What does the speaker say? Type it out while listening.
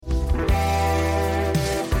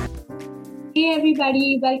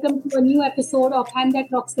everybody. Welcome to a new episode of Hand That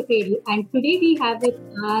Rocks the Cradle. And today we have with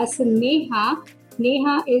us Neha.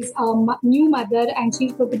 Neha is a new mother and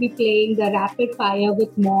she's going to be playing the rapid fire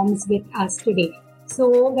with moms with us today.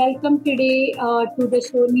 So welcome today to the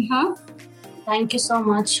show, Neha. Thank you so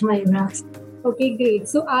much, Mayura. Okay, great.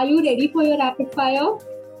 So are you ready for your rapid fire?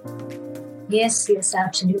 Yes,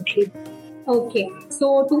 absolutely. Okay,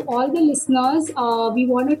 so to all the listeners, we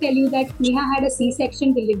want to tell you that Neha had a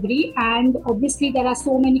C-section delivery, and obviously there are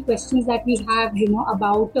so many questions that we have,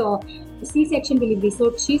 about C-section delivery.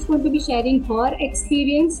 So she's going to be sharing her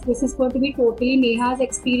experience. This is going to be totally Neha's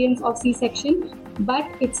experience of C-section, but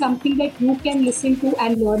it's something that you can listen to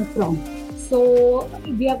and learn from. So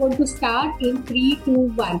we are going to start in 3, 2,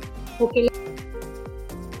 1. Okay,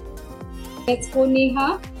 let's go,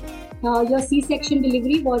 Neha. Your C-section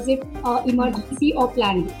delivery, was it emergency or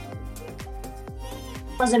planned?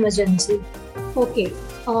 It was emergency. Okay.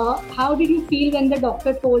 How did you feel when the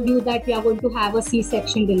doctor told you that you are going to have a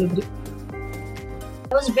C-section delivery?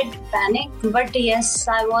 I was a bit panicked, but yes,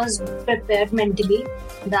 I was prepared mentally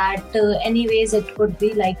that anyways it could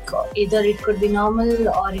be like either it could be normal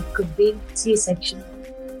or it could be C-section.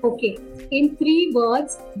 Okay. In 3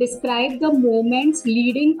 words, describe the moments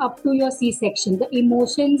leading up to your C-section, the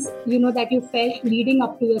emotions, that you felt leading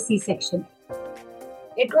up to your C-section.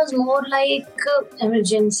 It was more like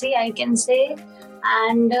emergency, I can say.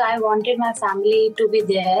 And I wanted my family to be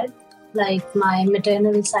there, like my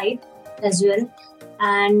maternal side as well.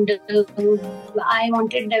 And I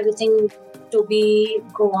wanted everything to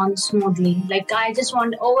go on smoothly. Like I just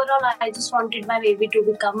wanted my baby to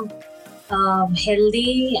become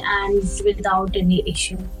healthy and without any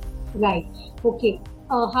issue. Right. Okay.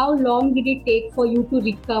 How long did it take for you to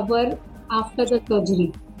recover after the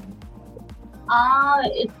surgery?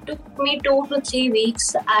 It took me 2 to 3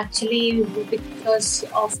 weeks actually because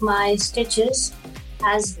of my stitches.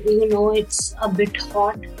 As you know, it's a bit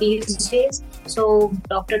hot these days. So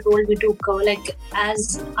doctor told me to cover, like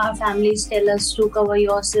as our families tell us to cover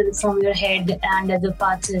yourself from your head and other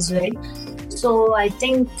parts as well. So I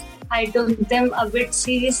think I took them a bit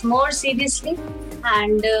more seriously,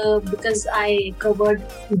 and because I covered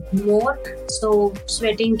more, so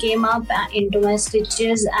sweating came up into my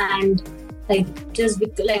stitches, and I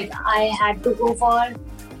had to go for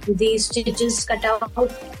these stitches cut out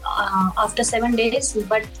after 7 days,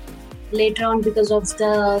 but later on because of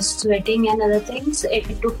the sweating and other things,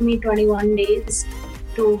 it took me 21 days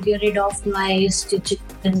to get rid of my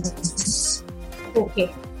stitches. Okay.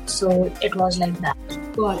 So it was like that.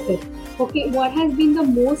 Got it. Okay, what has been the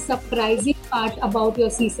most surprising part about your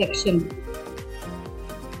C-section?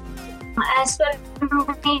 As per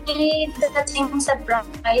me, the thing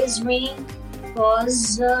surprised me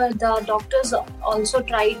was the doctors also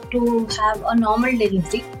tried to have a normal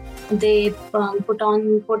delivery. They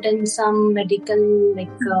put in some medical,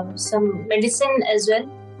 some medicine as well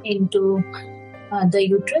into the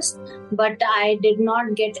uterus, but I did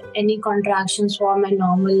not get any contractions for my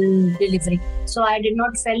normal delivery. So I did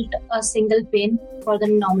not felt a single pain for the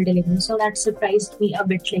normal delivery. So that surprised me a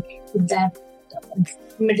bit, like that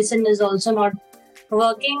medicine is also not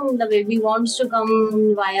working. The baby wants to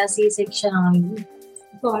come via C-section only.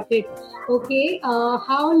 Got it. Okay.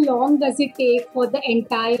 How long does it take for the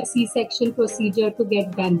entire C-section procedure to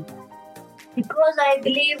get done? It was, I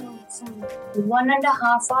believe, 1.5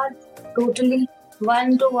 hours totally.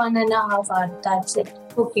 1 to 1.5 hours. That's it.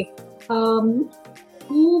 Okay.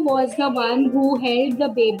 Who was the one who held the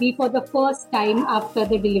baby for the first time after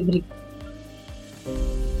the delivery?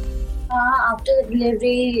 After the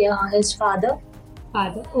delivery, his father.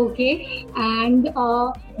 Father. Okay. And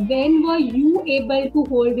when were you able to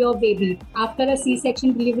hold your baby? After a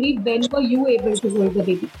C-section delivery, when were you able to hold the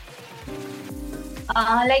baby?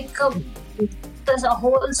 The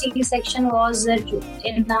whole C-section was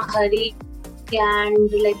in a hurry. And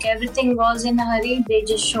like everything was in a hurry, they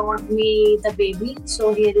just showed me the baby.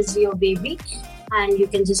 So here is your baby, and you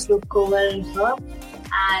can just look over her.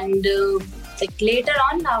 And later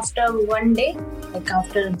on, after 1 day,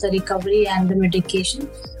 after the recovery and the medication,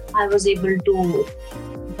 I was able to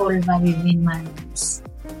hold my baby in my arms.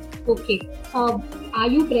 Okay. Are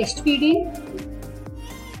you breastfeeding?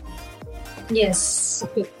 Yes.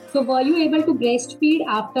 Okay. So were you able to breastfeed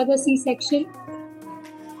after the C-section?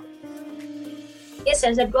 Yes,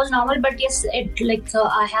 it was normal, but yes,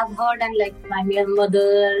 I have heard, and my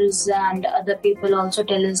mothers and other people also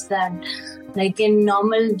tell us that in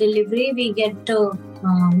normal delivery we get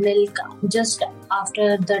milk just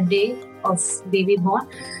after the day of baby born.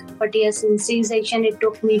 But yes, in C-section it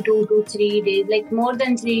took me 2 to 3 days, more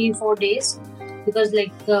than 3-4 days because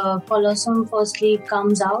colossum firstly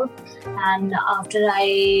comes out, and after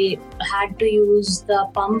I had to use the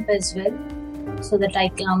pump as well, so that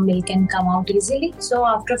milk can come out easily. So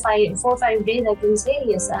after 4-5 days, I can say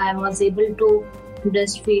yes, I was able to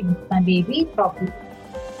breastfeed my baby properly.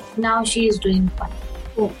 Now she is doing fine.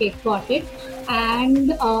 Okay, got it.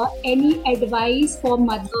 And any advice for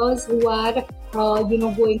mothers who are,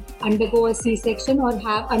 going to undergo a C-section or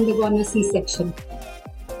have undergone a C-section?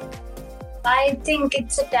 I think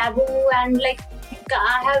it's a taboo, and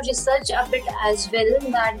I have researched a bit as well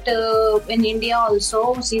that in India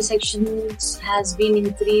also C-sections has been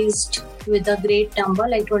increased with a great number,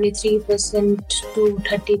 like 23% to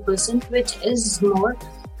 30%, which is more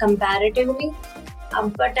comparatively.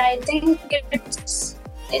 But I think it's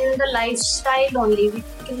in the lifestyle only. We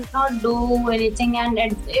cannot do anything, and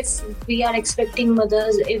if we are expecting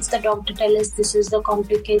mothers, if the doctor tells us this is the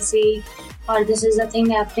complicacy or this is the thing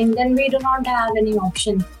happening, then we do not have any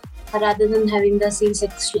option rather than having the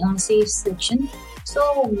C-section.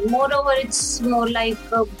 So moreover, it's more like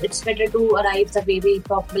it's better to arrive the baby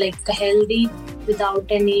healthy without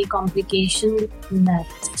any complication.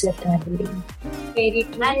 That's it, I believe. Very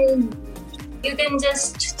true. And you can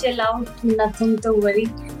just chill out, nothing to worry.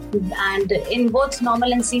 And in both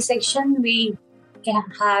normal and C-section, we can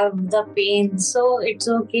have the pain, so it's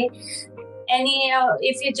okay.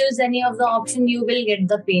 If you choose any of the option, you will get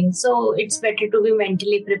the pain. So it's better to be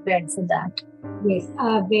mentally prepared for that. Yes,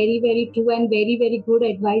 very, very true and very, very good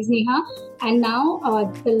advice, Neha. And now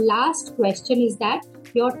the last question is that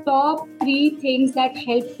your top 3 things that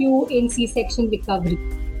help you in C-section recovery.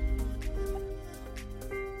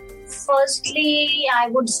 Firstly, I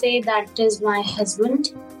would say that is my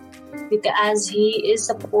husband, because he is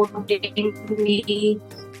supporting me.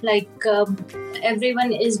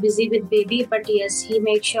 Everyone is busy with baby, but yes, he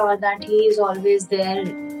makes sure that he is always there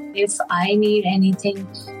if I need anything,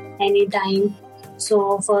 anytime.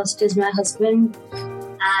 So first is my husband,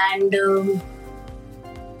 and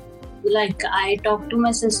I talk to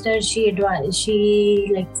my sister. She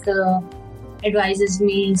advises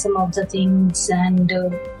me some of the things and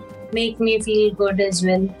make me feel good as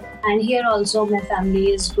well. And here also my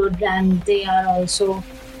family is good, and they are also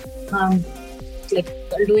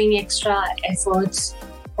doing extra efforts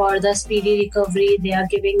for the speedy recovery. They are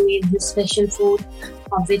giving me this special food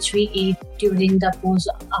of which we eat during the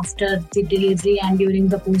after the delivery and during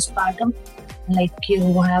the postpartum.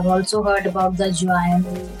 You have also heard about the jwain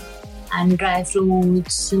and dry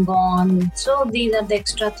fruits, gone. So these are the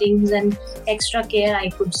extra things and extra care, I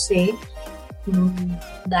could say,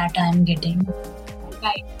 that I'm getting.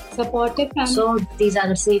 Right. Supportive family. So these are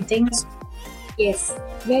the 3 things. Yes.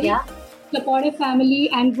 Very supportive family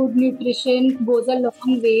and good nutrition goes a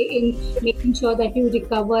long way in making sure that you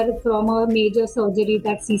recover from a major surgery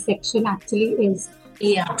that C-section actually is.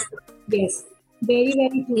 Yeah. Yes. Very,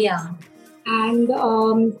 very true. Yeah. And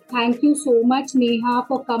thank you so much, Neha,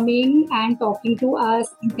 for coming and talking to us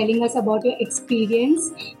and telling us about your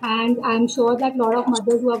experience. And I'm sure that a lot of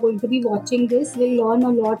mothers who are going to be watching this will learn a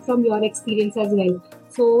lot from your experience as well.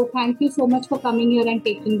 So thank you so much for coming here and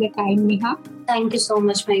taking the time, Neha. Thank you so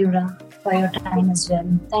much, Mayura, for your time as well.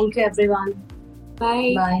 Thank you, everyone.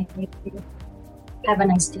 Bye. Bye. Have a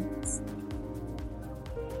nice day.